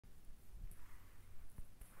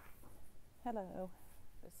Hello,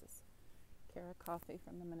 this is Kara Coffee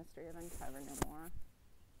from the Ministry of Uncover No More.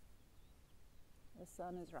 The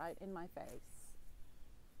sun is right in my face.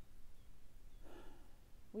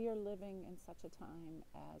 We are living in such a time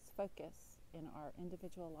as focus in our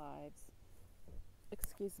individual lives,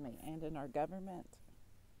 and in our government,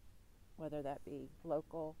 whether that be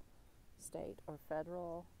local, state, or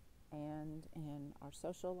federal, and in our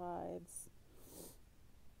social lives,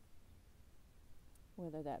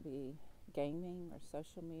 whether that be gaming or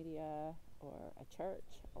social media or a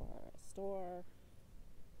church or a store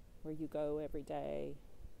where you go every day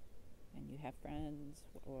and you have friends,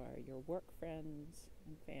 or your work friends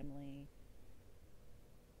and family,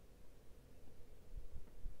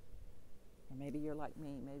 or maybe you're like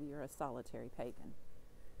me, maybe you're a solitary pagan,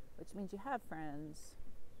 which means you have friends,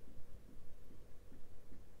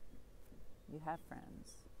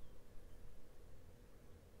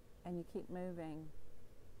 and you keep moving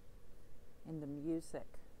in the music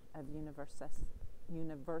of universal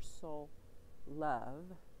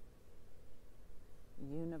love.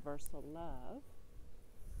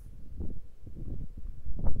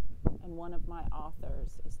 And one of my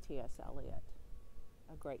authors is TS Eliot,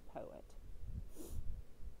 a great poet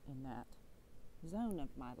in that zone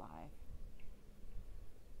of my life.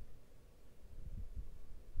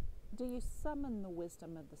 Do you summon the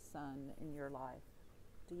wisdom of the sun in your life?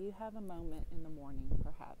 Do you have a moment in the morning,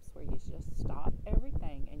 perhaps, where you just stop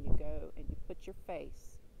everything and you go and you put your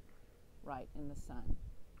face right in the sun?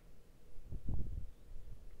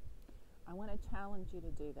 I want to challenge you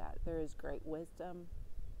to do that. There is great wisdom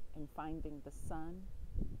in finding the sun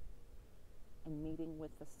and meeting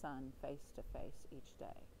with the sun face to face each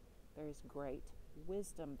day. There is great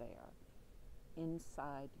wisdom there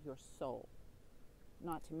inside your soul.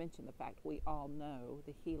 Not to mention the fact we all know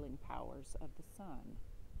the healing powers of the sun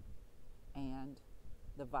and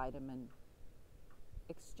the vitamin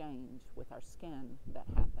exchange with our skin that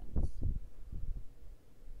happens.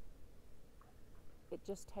 It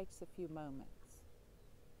just takes a few moments.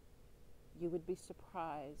 You would be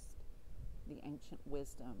surprised, the ancient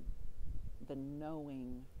wisdom, the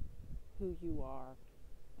knowing who you are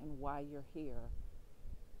and why you're here,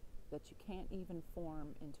 that you can't even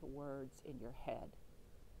form into words in your head.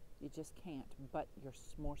 You just can't, but you're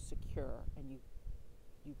more secure, and you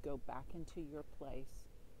go back into your place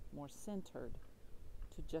more centered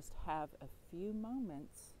to just have a few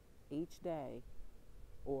moments each day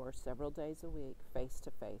or several days a week face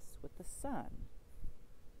to face with the sun.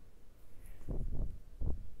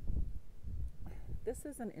 This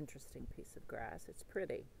is an interesting piece of grass. It's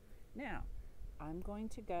pretty. Now, I'm going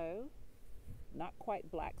to go, not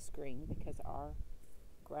quite black screen because our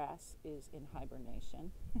grass is in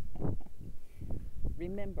hibernation.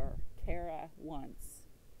 Remember, Kara wants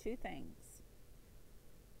two things: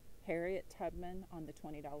 Harriet Tubman on the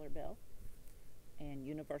 $20 bill and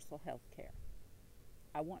universal health care.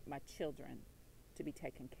 I want my children to be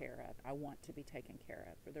taken care of. I want to be taken care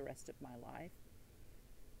of for the rest of my life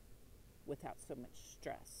without so much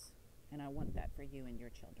stress. And I want that for you and your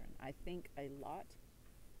children. I think a lot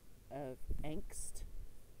of angst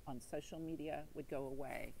on social media would go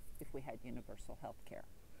away if we had universal health care.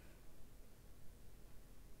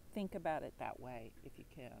 Think about it that way if you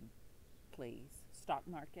can, please. Stock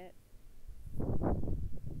market,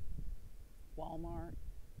 Walmart,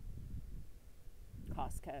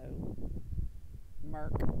 Costco,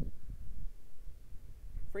 Merck,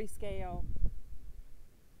 Freescale,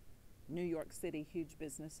 New York City, huge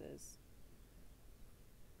businesses.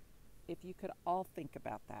 If you could all think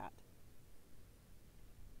about that,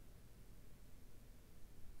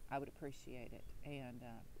 I would appreciate it. And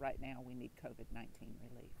right now we need COVID-19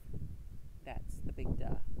 relief. That's the big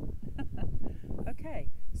duh. Okay,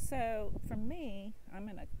 so for me, I'm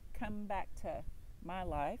going to come back to my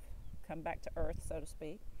life, come back to earth, so to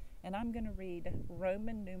speak, and I'm going to read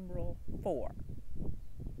Roman numeral 4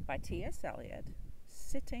 by TS Eliot,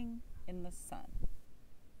 Sitting in the Sun.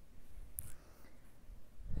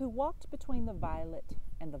 Who walked between the violet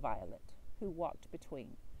and the violet, who walked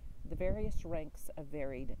between the various ranks of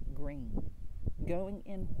varied green, going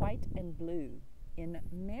in white and blue, in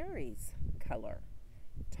Mary's color,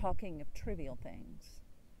 talking of trivial things,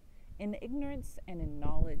 in ignorance and in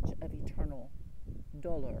knowledge of eternal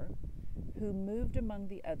dolor, who moved among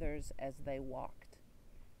the others as they walked,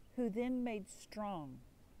 who then made strong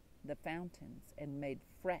the fountains and made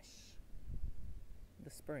fresh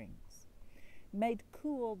the springs, made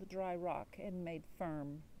cool the dry rock and made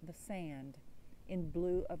firm the sand, in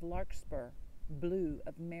blue of larkspur, blue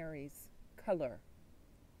of Mary's color.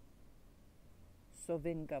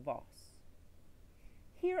 Sovinga vos.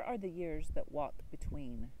 Here are the years that walk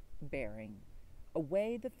between bearing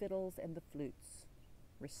away the fiddles and the flutes,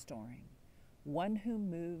 restoring, one who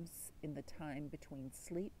moves in the time between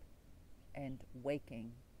sleep and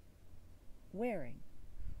waking, wearing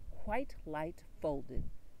white light folded,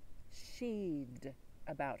 sheathed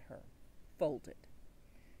about her, folded,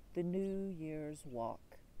 the New Year's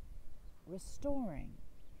walk, restoring,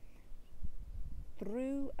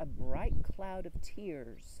 through a bright cloud of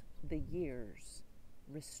tears, the years,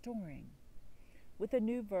 restoring, with a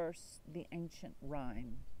new verse, the ancient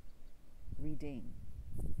rhyme, redeem,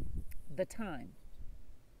 the time,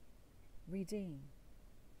 redeem,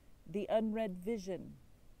 the unread vision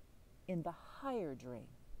in the higher dream,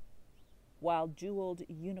 while jeweled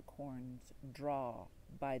unicorns draw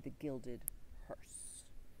by the gilded hearse.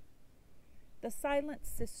 The silent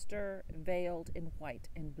sister veiled in white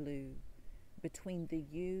and blue, between the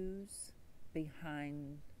yews,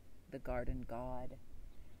 behind the garden god,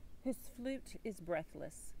 whose flute is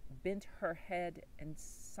breathless, bent her head and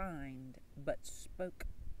signed, but spoke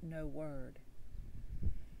no word.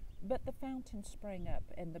 But the fountain sprang up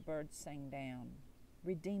and the birds sang down,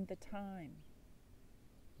 redeem the time,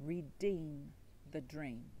 redeem the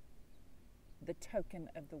dream, the token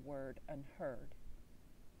of the word unheard,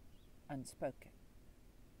 unspoken,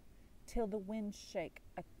 till the winds shake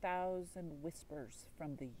 1,000 whispers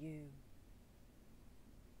from the yew.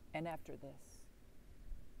 And after this,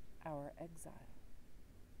 our exile,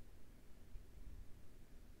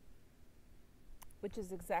 which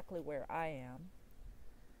is exactly where I am.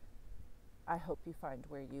 I hope you find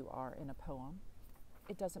where you are in a poem.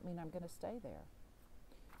 It doesn't mean I'm going to stay there.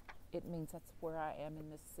 It means that's where I am in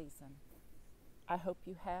this season. I hope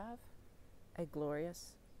you have a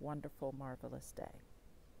glorious, wonderful, marvelous day.